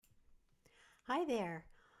Hi there.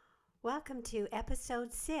 Welcome to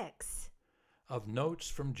episode 6 of Notes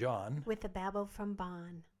from John. with the Babble from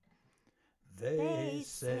Bon. They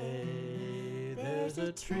say there's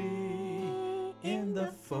a tree in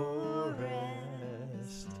the forest,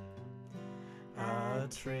 a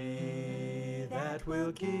tree that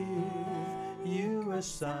will give you a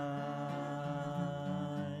sign.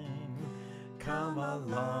 Come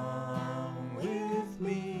along with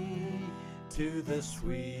me to the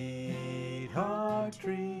sweetheart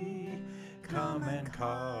tree. Come and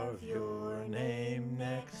carve your name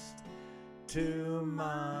next to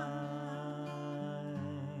mine.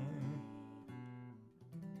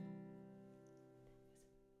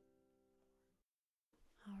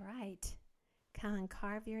 All right. Come and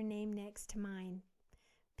carve your name next to mine.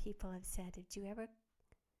 People have said, did you ever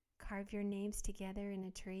carve your names together in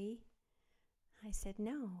a tree? I said,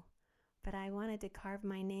 no. But I wanted to carve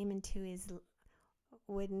my name into his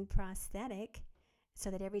wooden prosthetic so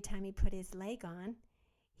that every time he put his leg on,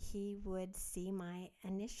 he would see my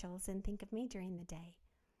initials and think of me during the day.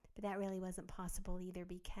 But that really wasn't possible either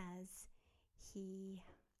because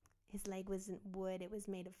his leg wasn't wood, it was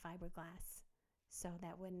made of fiberglass. So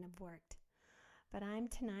that wouldn't have worked. But I'm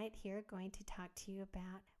tonight here going to talk to you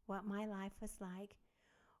about what my life was like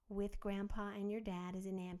with Grandpa and your dad as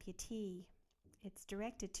an amputee. It's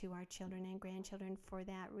directed to our children and grandchildren for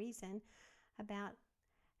that reason, about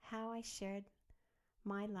how I shared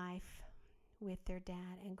my life with their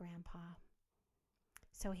dad and grandpa.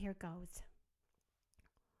 So here goes.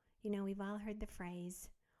 You know, we've all heard the phrase,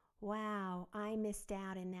 wow, I missed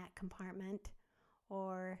out in that compartment,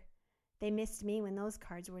 or they missed me when those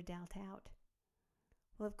cards were dealt out.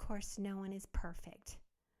 Well, of course, no one is perfect.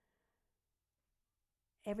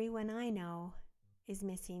 Everyone I know is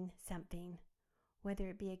missing something, whether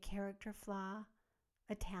it be a character flaw,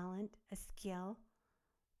 a talent, a skill,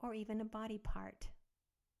 or even a body part.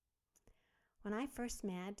 When I first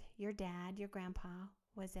met your dad, your grandpa,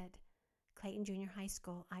 was at Clayton Junior High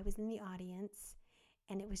School. I was in the audience,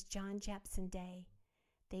 and it was John Jepson Day.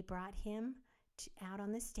 They brought him out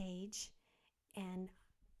on the stage, and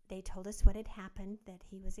they told us what had happened, that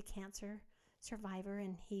he was a cancer survivor,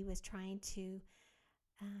 and he was trying to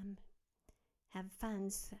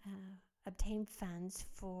obtain funds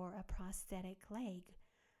for a prosthetic leg.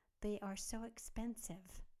 They are so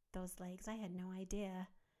expensive, those legs. I had no idea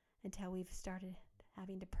until we've started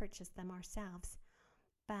having to purchase them ourselves.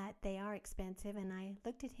 But they are expensive, and I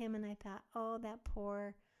looked at him and I thought, oh, that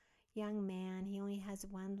poor young man, he only has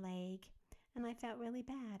one leg. And I felt really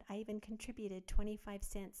bad. I even contributed 25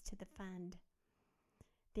 cents to the fund,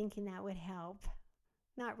 thinking that would help.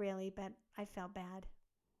 Not really, but I felt bad.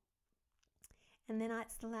 And then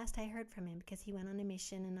that's the last I heard from him, because he went on a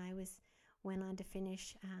mission, and I went on to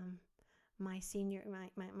finish my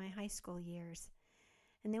high school years.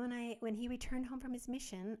 And then when he returned home from his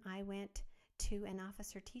mission, I went to an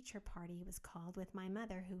officer-teacher party, it was called, with my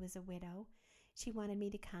mother, who was a widow. She wanted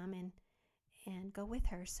me to come and go with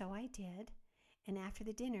her, so I did. And after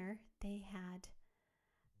the dinner, they had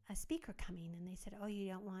a speaker coming, and they said, oh, you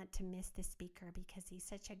don't want to miss this speaker because he's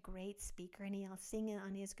such a great speaker, and he'll sing it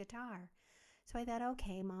on his guitar. So I thought,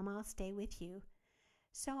 okay, Mom, I'll stay with you.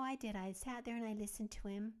 So I did. I sat there and I listened to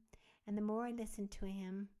him, and the more I listened to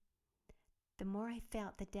him, the more I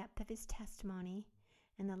felt the depth of his testimony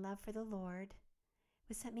and the love for the Lord. It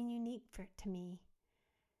was something unique to me.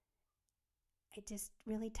 It just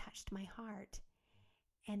really touched my heart.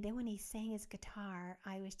 And then when he sang his guitar,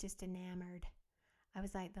 I was just enamored. I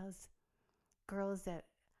was like those girls that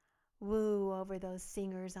woo over those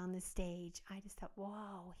singers on the stage. I just thought,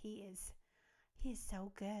 whoa, he is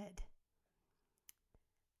so good.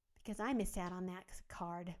 Because I missed out on that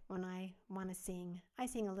card when I want to sing. I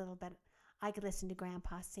sing a little bit. I could listen to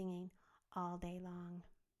Grandpa singing all day long.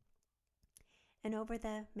 And over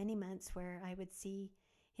the many months where I would see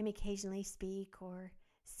him occasionally speak or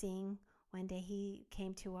sing, one day he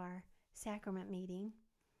came to our sacrament meeting,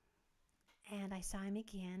 and I saw him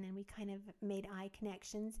again, and we kind of made eye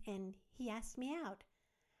connections, and he asked me out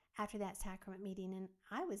after that sacrament meeting, and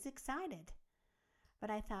I was excited. But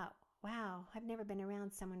I thought, wow, I've never been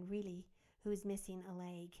around someone really who is missing a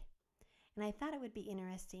leg. And I thought it would be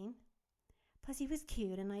interesting. Plus, he was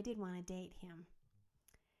cute, and I did want to date him.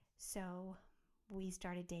 So we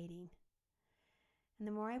started dating. And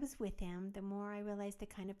the more I was with him, the more I realized the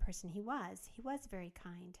kind of person he was. He was very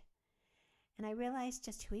kind. And I realized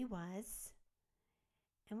just who he was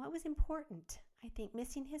and what was important. I think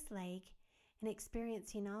missing his leg and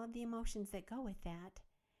experiencing all of the emotions that go with that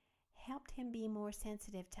helped him be more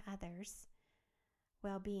sensitive to others'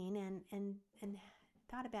 well-being and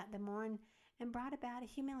thought about them more and brought about a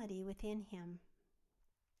humility within him.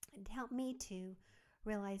 It helped me to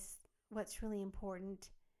realize what's really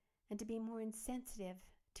important and to be more insensitive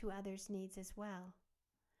to others' needs as well.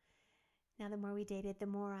 Now, the more we dated, the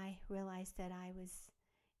more I realized that I was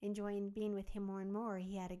enjoying being with him more and more.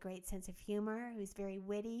 He had a great sense of humor. He was very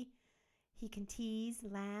witty. He can tease,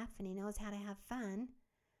 laugh, and he knows how to have fun.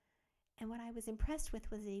 And what I was impressed with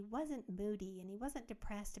was that he wasn't moody and he wasn't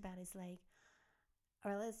depressed about his leg,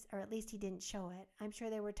 or at least he didn't show it. I'm sure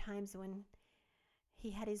there were times when he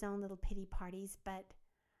had his own little pity parties, but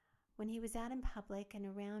when he was out in public and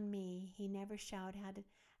around me, he never showed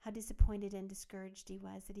how disappointed and discouraged he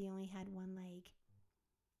was that he only had one leg.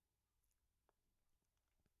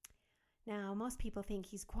 Now, most people think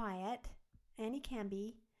he's quiet, and he can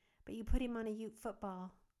be, but you put him on a Ute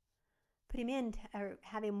football, put him in or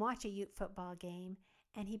have him watch a Ute football game,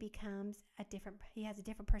 and he has a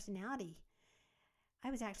different personality. I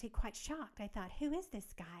was actually quite shocked. I thought, who is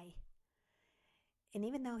this guy? And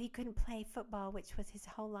even though he couldn't play football, which was his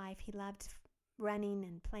whole life, he loved running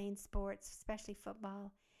and playing sports, especially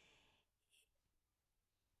football.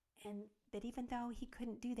 But even though he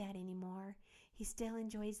couldn't do that anymore, he still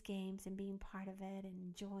enjoys games and being part of it and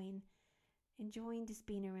enjoying just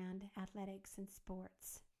being around athletics and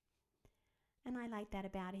sports. And I like that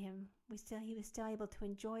about him. He was still able to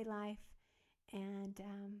enjoy life and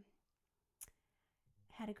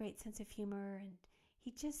had a great sense of humor, and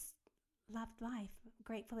he just loved life,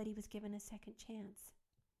 grateful that he was given a second chance.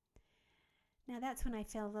 Now that's when I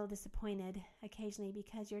feel a little disappointed occasionally,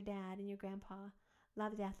 because your dad and your grandpa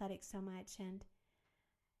loved athletics so much, and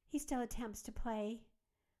he still attempts to play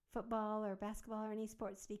football or basketball or any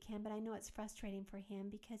sports that he can, but I know it's frustrating for him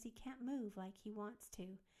because he can't move like he wants to,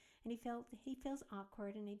 and he feels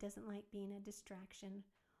awkward, and he doesn't like being a distraction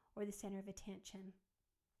or the center of attention.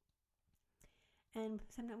 And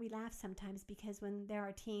sometimes we laugh sometimes because when there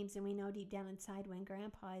are teams, and we know deep down inside when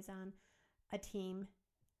Grandpa is on a team,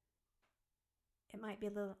 he might be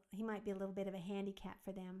a little bit of a handicap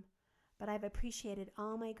for them. But I've appreciated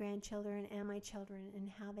all my grandchildren and my children and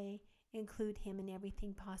how they include him in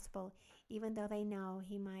everything possible, even though they know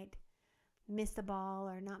he might miss the ball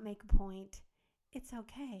or not make a point. It's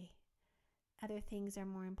okay. Other things are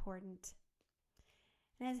more important.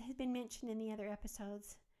 And as has been mentioned in the other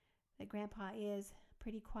episodes, that Grandpa is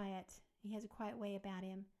pretty quiet. He has a quiet way about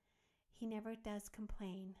him. He never does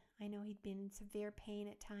complain. I know he'd been in severe pain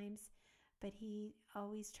at times, but he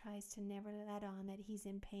always tries to never let on that he's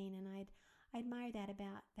in pain, and I admire that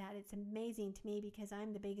about that. It's amazing to me because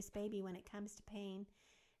I'm the biggest baby when it comes to pain,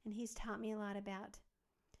 and he's taught me a lot about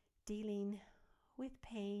dealing with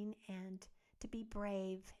pain and to be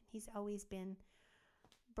brave. He's always been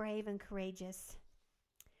brave and courageous.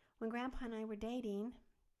 When Grandpa and I were dating,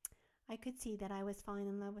 I could see that I was falling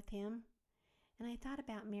in love with him, and I thought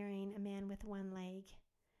about marrying a man with one leg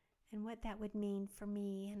and what that would mean for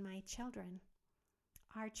me and my children,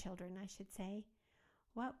 our children, I should say.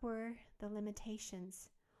 What were the limitations?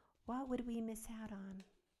 What would we miss out on?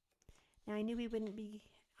 Now, I knew we wouldn't be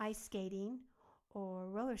ice skating or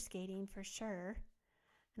roller skating for sure,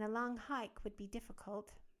 and a long hike would be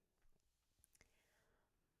difficult.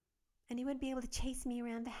 And he wouldn't be able to chase me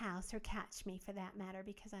around the house or catch me, for that matter,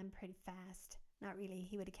 because I'm pretty fast. Not really.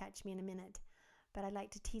 He would catch me in a minute, but I'd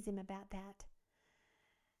like to tease him about that.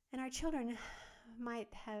 And our children might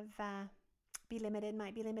be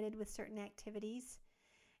limited with certain activities,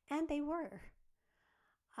 and they were.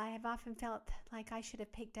 I have often felt like I should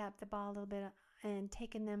have picked up the ball a little bit and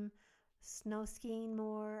taken them snow skiing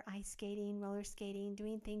more, ice skating, roller skating,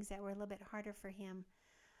 doing things that were a little bit harder for him.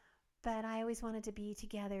 But I always wanted to be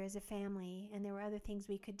together as a family, and there were other things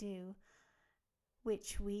we could do,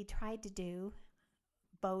 which we tried to do.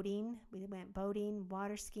 Boating, we went boating,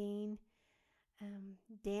 water skiing,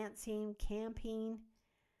 dancing, camping.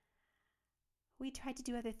 We tried to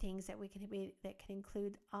do other things that could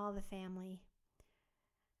include all the family.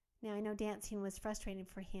 Now, I know dancing was frustrating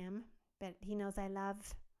for him, but he knows I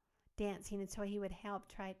love dancing, and so he would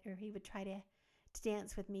try to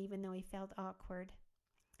dance with me even though he felt awkward.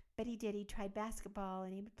 But he did. He tried basketball,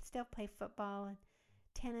 and he would still play football and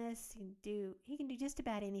tennis. He can do just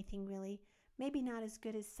about anything, really. Maybe not as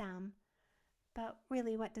good as some, but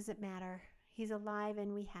really, what does it matter? He's alive,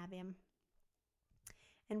 and we have him.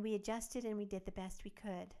 And we adjusted, and we did the best we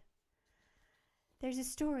could. There's a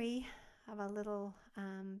story of a little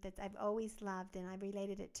that I've always loved, and I've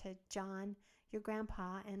related it to John, your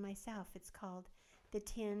grandpa, and myself. It's called The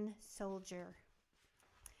Tin Soldier.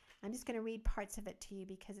 I'm just going to read parts of it to you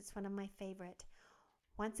because it's one of my favorite.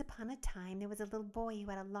 Once upon a time, there was a little boy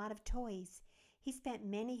who had a lot of toys. He spent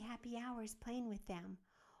many happy hours playing with them.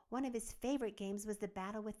 One of his favorite games was the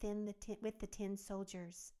battle with the tin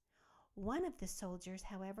soldiers. One of the soldiers,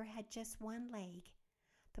 however, had just one leg.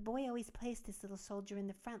 The boy always placed this little soldier in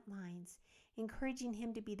the front lines, encouraging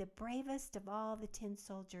him to be the bravest of all the tin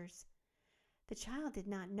soldiers. The child did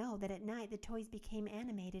not know that at night the toys became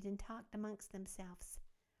animated and talked amongst themselves.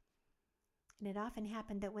 And it often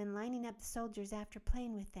happened that when lining up the soldiers after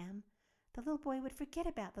playing with them, the little boy would forget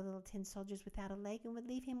about the little tin soldiers without a leg and would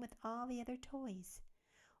leave him with all the other toys.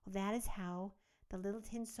 Well, that is how the little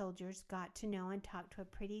tin soldiers got to know and talk to a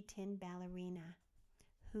pretty tin ballerina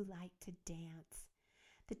who liked to dance.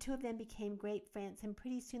 The two of them became great friends, and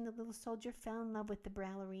pretty soon the little soldier fell in love with the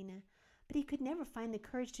ballerina, but he could never find the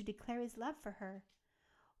courage to declare his love for her.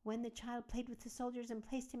 When the child played with the soldiers and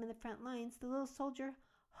placed him in the front lines, the little soldier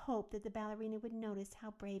hoped that the ballerina would notice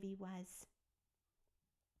how brave he was.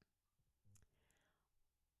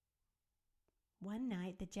 One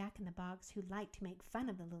night, the Jack-in-the-Box, who liked to make fun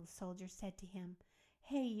of the little soldier, said to him,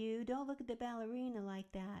 "Hey, you, don't look at the ballerina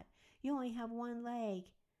like that. You only have one leg."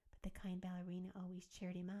 But the kind ballerina always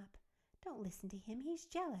cheered him up. "Don't listen to him. He's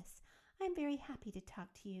jealous. I'm very happy to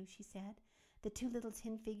talk to you," she said. The two little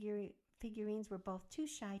tin figurines were both too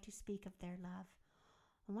shy to speak of their love.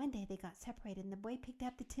 And one day they got separated, and the boy picked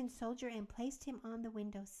up the tin soldier and placed him on the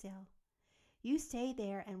windowsill. "You stay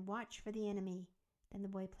there and watch for the enemy." Then the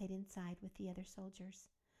boy played inside with the other soldiers.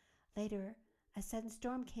 Later, a sudden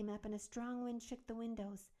storm came up and a strong wind shook the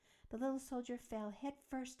windows. The little soldier fell head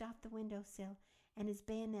first off the windowsill, and his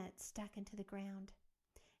bayonet stuck into the ground.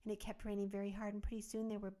 And it kept raining very hard, and pretty soon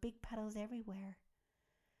there were big puddles everywhere.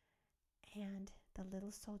 And the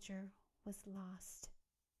little soldier was lost.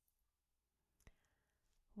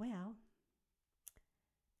 Well,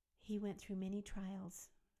 he went through many trials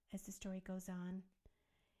as the story goes on.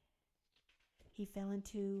 He fell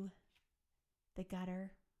into the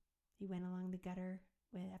gutter. He went along the gutter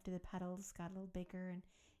after the puddles got a little bigger, and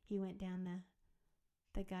he went down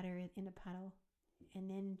the gutter in a puddle and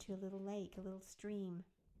then into a little lake, a little stream.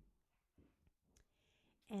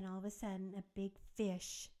 And all of a sudden, a big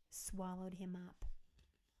fish swallowed him up.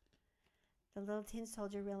 The little tin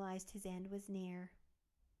soldier realized his end was near.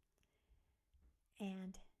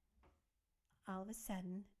 And all of a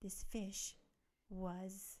sudden, this fish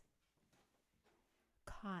was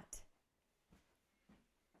caught,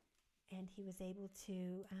 and he was able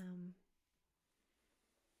to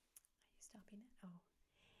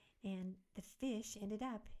and the fish ended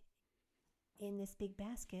up in this big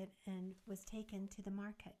basket and was taken to the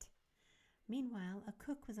market. Meanwhile, a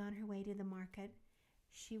cook was on her way to the market.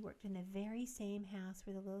 She worked in the very same house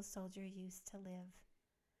where the little soldier used to live.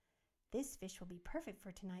 "This fish will be perfect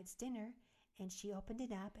for tonight's dinner," and she opened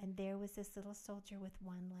it up, and there was this little soldier with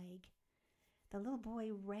one leg. The little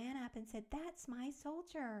boy ran up and said, "That's my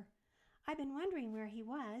soldier. I've been wondering where he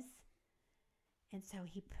was." And so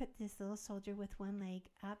he put this little soldier with one leg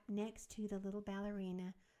up next to the little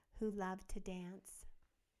ballerina who loved to dance.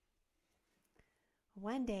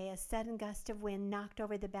 One day, a sudden gust of wind knocked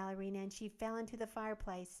over the ballerina, and she fell into the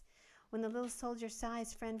fireplace. When the little soldier saw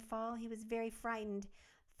his friend fall, he was very frightened.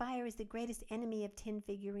 Fire is the greatest enemy of tin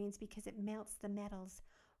figurines because it melts the metals.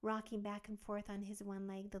 Rocking back and forth on his one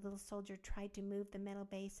leg, the little soldier tried to move the metal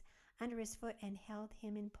base under his foot and held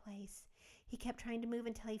him in place. He kept trying to move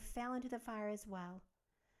until he fell into the fire as well.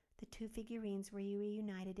 The two figurines were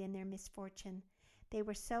reunited in their misfortune. They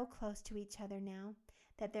were so close to each other now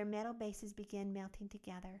that their metal bases began melting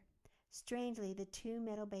together. Strangely, the two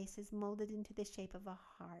metal bases molded into the shape of a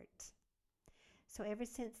heart. So ever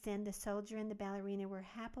since then, the soldier and the ballerina were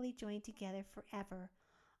happily joined together forever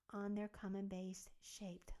on their common base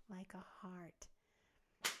shaped like a heart.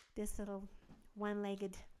 This little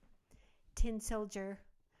one-legged tin soldier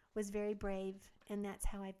was very brave, and that's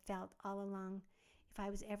how I felt all along. If I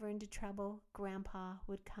was ever into trouble, Grandpa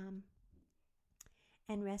would come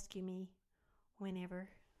and rescue me whenever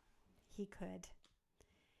he could.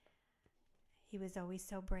 He was always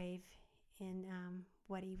so brave in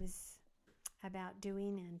what he was about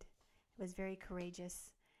doing, and was very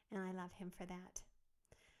courageous, and I love him for that.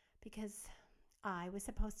 Because I was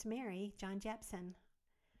supposed to marry John Jepson.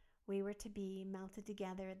 We were to be melted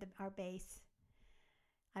together at our base.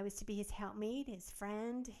 I was to be his helpmate, his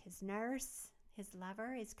friend, his nurse, his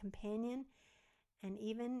lover, his companion, and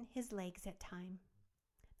even his legs at time.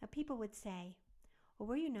 Now people would say, "Well,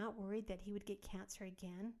 were you not worried that he would get cancer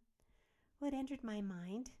again?" Well, it entered my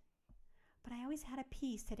mind, but I always had a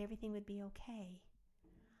peace that everything would be okay.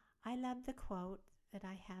 I love the quote that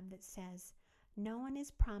I have that says, "No one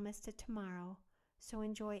is promised a tomorrow, so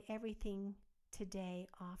enjoy everything today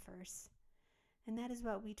offers." And that is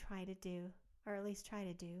what we try to do, or at least try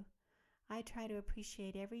to do. I try to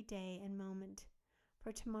appreciate every day and moment,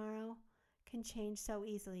 for tomorrow can change so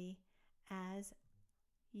easily, as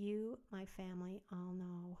you, my family, all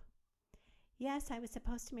know. Yes, I was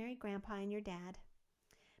supposed to marry Grandpa and your dad,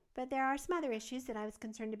 but there are some other issues that I was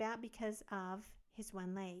concerned about because of his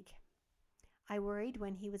one leg. I worried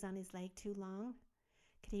when he was on his leg too long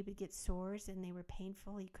that he would get sores and they were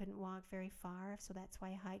painful. He couldn't walk very far, so that's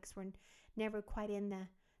why hikes were never quite in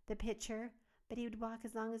the picture. But he would walk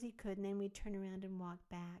as long as he could, and then we'd turn around and walk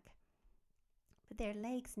back. But their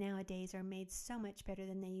legs nowadays are made so much better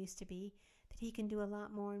than they used to be that he can do a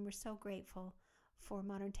lot more, and we're so grateful for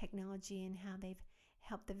modern technology and how they've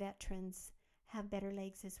helped the veterans have better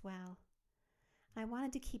legs as well. I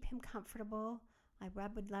wanted to keep him comfortable. I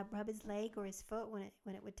would rub his leg or his foot when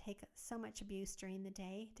it would take so much abuse during the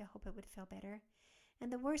day to hope it would feel better. And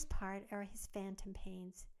the worst part are his phantom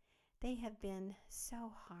pains. They have been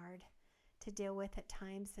so hard to deal with at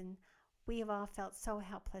times, and we have all felt so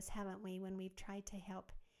helpless, haven't we, when we've tried to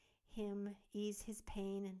help him ease his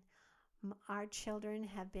pain. And our children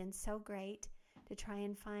have been so great to try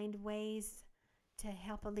and find ways to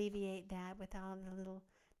help alleviate that with all the little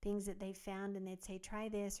things that they found, and they'd say, try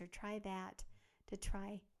this or try that to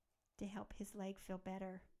try to help his leg feel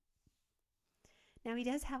better. Now, he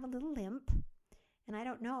does have a little limp, and I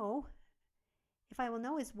don't know if I will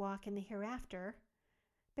know his walk in the hereafter,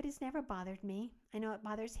 but it's never bothered me. I know it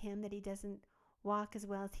bothers him that he doesn't walk as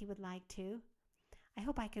well as he would like to. I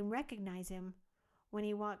hope I can recognize him when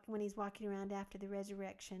he's walking around after the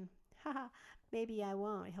resurrection. Haha, maybe I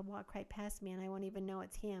won't. He'll walk right past me and I won't even know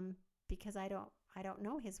it's him because I don't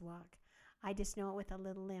know his walk. I just know it with a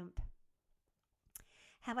little limp.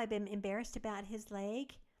 Have I been embarrassed about his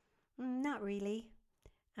leg? Not really.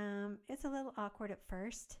 It's a little awkward at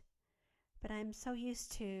first, but I'm so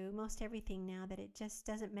used to most everything now that it just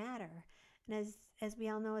doesn't matter. And as we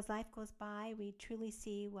all know, as life goes by, we truly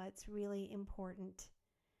see what's really important.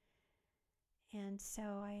 And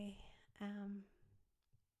so I'm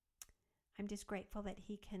just grateful that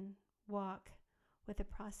he can walk with a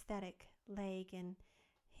prosthetic leg and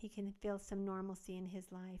he can feel some normalcy in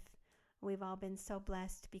his life. We've all been so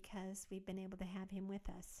blessed because we've been able to have him with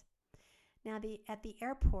us. Now, at the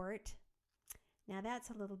airport, now that's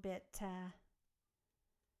a little bit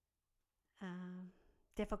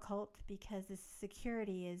difficult because the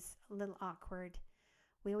security is a little awkward.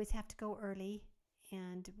 We always have to go early,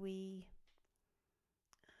 and he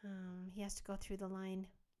has to go through the line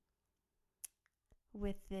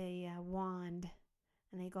with the wand,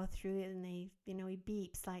 and they go through it, and he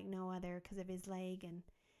beeps like no other because of his leg,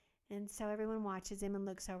 and so everyone watches him and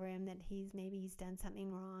looks over him that he's done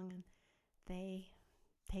something wrong, and they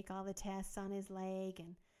take all the tests on his leg,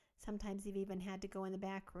 and sometimes they've even had to go in the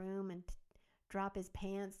back room and drop his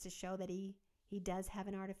pants to show that he does have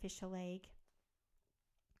an artificial leg.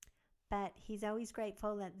 But he's always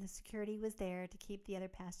grateful that the security was there to keep the other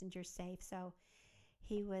passengers safe, so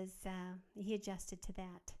he adjusted to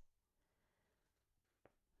that.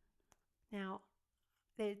 Now,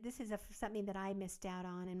 this is something that I missed out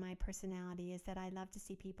on in my personality, is that I love to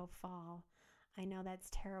see people fall. I know that's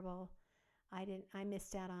terrible. I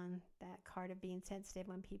missed out on that card of being sensitive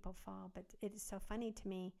when people fall, but it is so funny to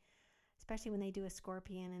me, especially when they do a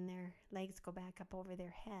scorpion and their legs go back up over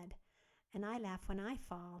their head. And I laugh when I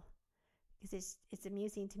fall because it's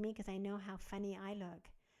amusing to me because I know how funny I look.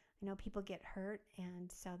 I know people get hurt,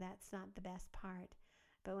 and so that's not the best part.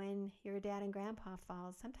 But when your dad and grandpa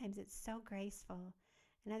falls, sometimes it's so graceful,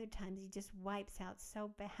 and other times he just wipes out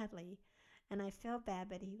so badly. And I feel bad,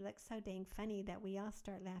 but he looks so dang funny that we all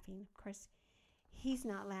start laughing. Of course, he's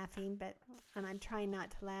not laughing, and I'm trying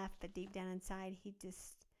not to laugh, but deep down inside, he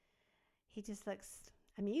just looks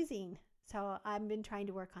amusing. So I've been trying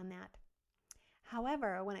to work on that.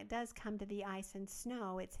 However, when it does come to the ice and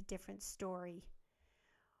snow, it's a different story.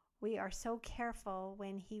 We are so careful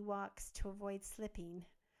when he walks to avoid slipping,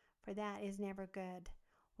 for that is never good.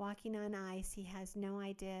 Walking on ice, he has no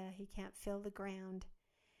idea. He can't feel the ground.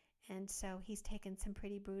 And so he's taken some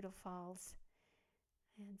pretty brutal falls.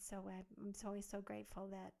 And so I'm always so grateful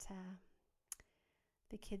that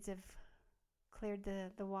the kids have cleared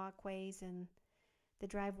the walkways and the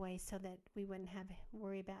driveways so that we wouldn't have to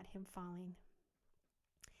worry about him falling.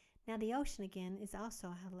 Now, the ocean, again, is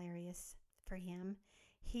also hilarious for him.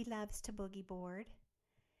 He loves to boogie board,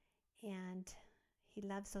 and he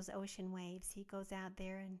loves those ocean waves. He goes out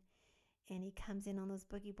there and he comes in on those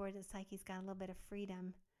boogie boards. It's like he's got a little bit of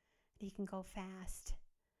freedom. He can go fast.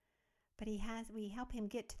 But we help him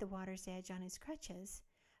get to the water's edge on his crutches,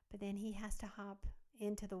 but then he has to hop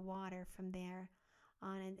into the water from there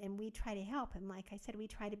on, and we try to help him. Like I said, we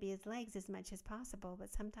try to be his legs as much as possible,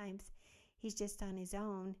 but sometimes he's just on his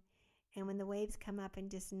own. And when the waves come up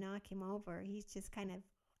and just knock him over, he's just kind of,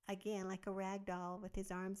 again, like a rag doll with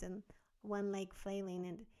his arms and one leg flailing.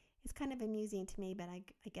 And it's kind of amusing to me, but I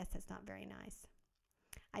guess that's not very nice.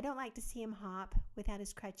 I don't like to see him hop without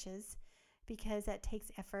his crutches because that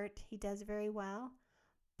takes effort. He does very well,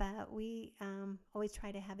 but we always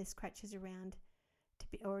try to have his crutches around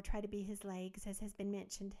or try to be his legs, as has been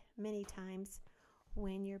mentioned many times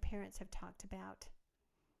when your parents have talked about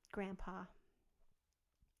Grandpa.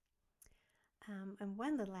 And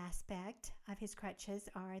one little aspect of his crutches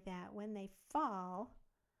are that when they fall,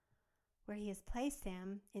 where he has placed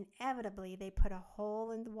them, inevitably they put a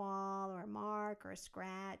hole in the wall or a mark or a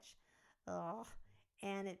scratch. Ugh.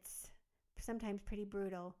 And it's sometimes pretty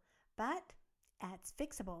brutal, but that's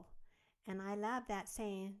fixable. And I love that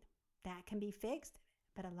saying, that can be fixed,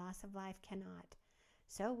 but a loss of life cannot.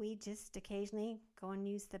 So we just occasionally go and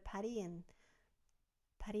use the putty and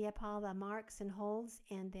putty up all the marks and holes,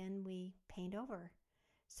 and then we paint over.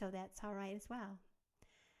 So that's all right as well.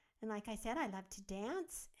 And like I said, I love to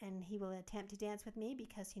dance, and he will attempt to dance with me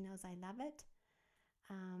because he knows I love it.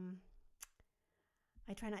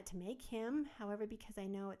 I try not to make him, however, because I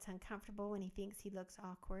know it's uncomfortable when he thinks he looks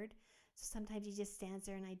awkward. So sometimes he just stands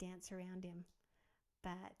there and I dance around him.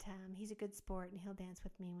 But he's a good sport, and he'll dance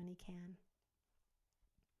with me when he can.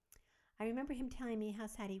 I remember him telling me how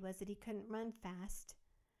sad he was that he couldn't run fast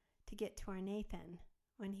to get to our Nathan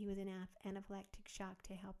when he was in anaphylactic shock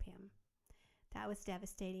to help him. That was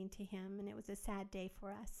devastating to him, and it was a sad day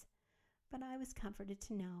for us. But I was comforted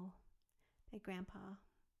to know that Grandpa,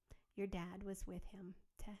 your dad, was with him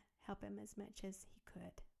to help him as much as he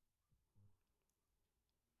could.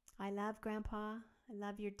 I love Grandpa. I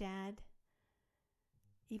love your dad.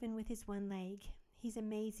 Even with his one leg, he's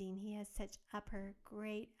amazing. He has such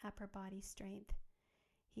great upper body strength.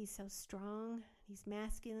 He's so strong, he's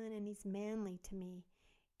masculine, and he's manly to me,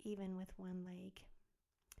 even with one leg.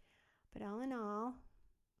 But all in all,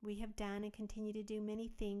 we have done and continue to do many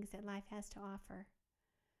things that life has to offer.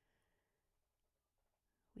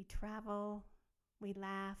 We travel, we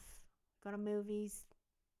laugh, go to movies,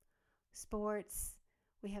 sports.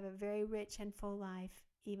 We have a very rich and full life,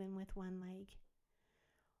 even with one leg.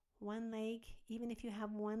 One leg, even if you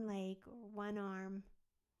have one leg, or one arm,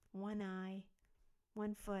 one eye,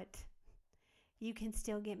 one foot, you can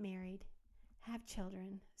still get married, have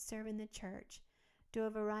children, serve in the church, do a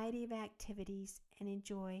variety of activities, and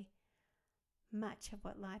enjoy much of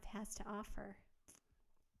what life has to offer.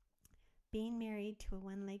 Being married to a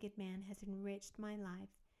one-legged man has enriched my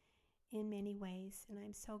life in many ways, and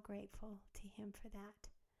I'm so grateful to him for that.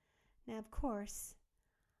 Now, of course,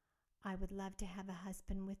 I would love to have a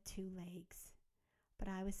husband with two legs, but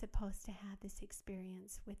I was supposed to have this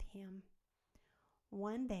experience with him.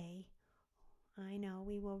 One day, I know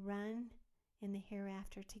we will run in the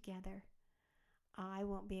hereafter together. I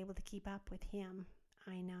won't be able to keep up with him,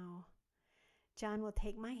 I know. John will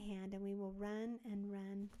take my hand and we will run and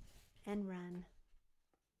run and run.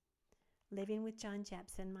 Living with John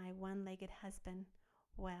Jepson, my one-legged husband,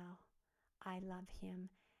 well, I love him,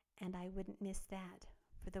 and I wouldn't miss that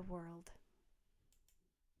for the world.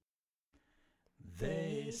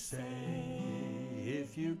 They say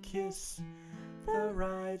if you kiss the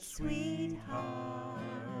right sweetheart,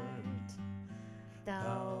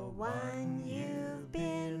 The one you've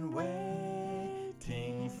been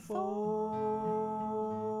waiting for,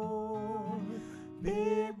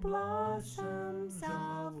 big blossoms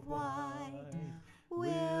of white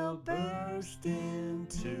will burst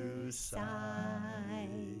into sight,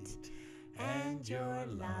 and your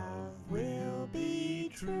love will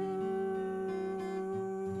be true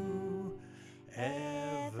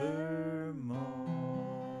evermore.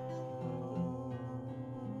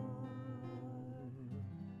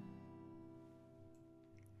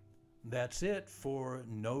 That's it for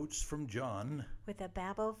Notes from John. With a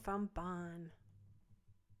babble from Bon.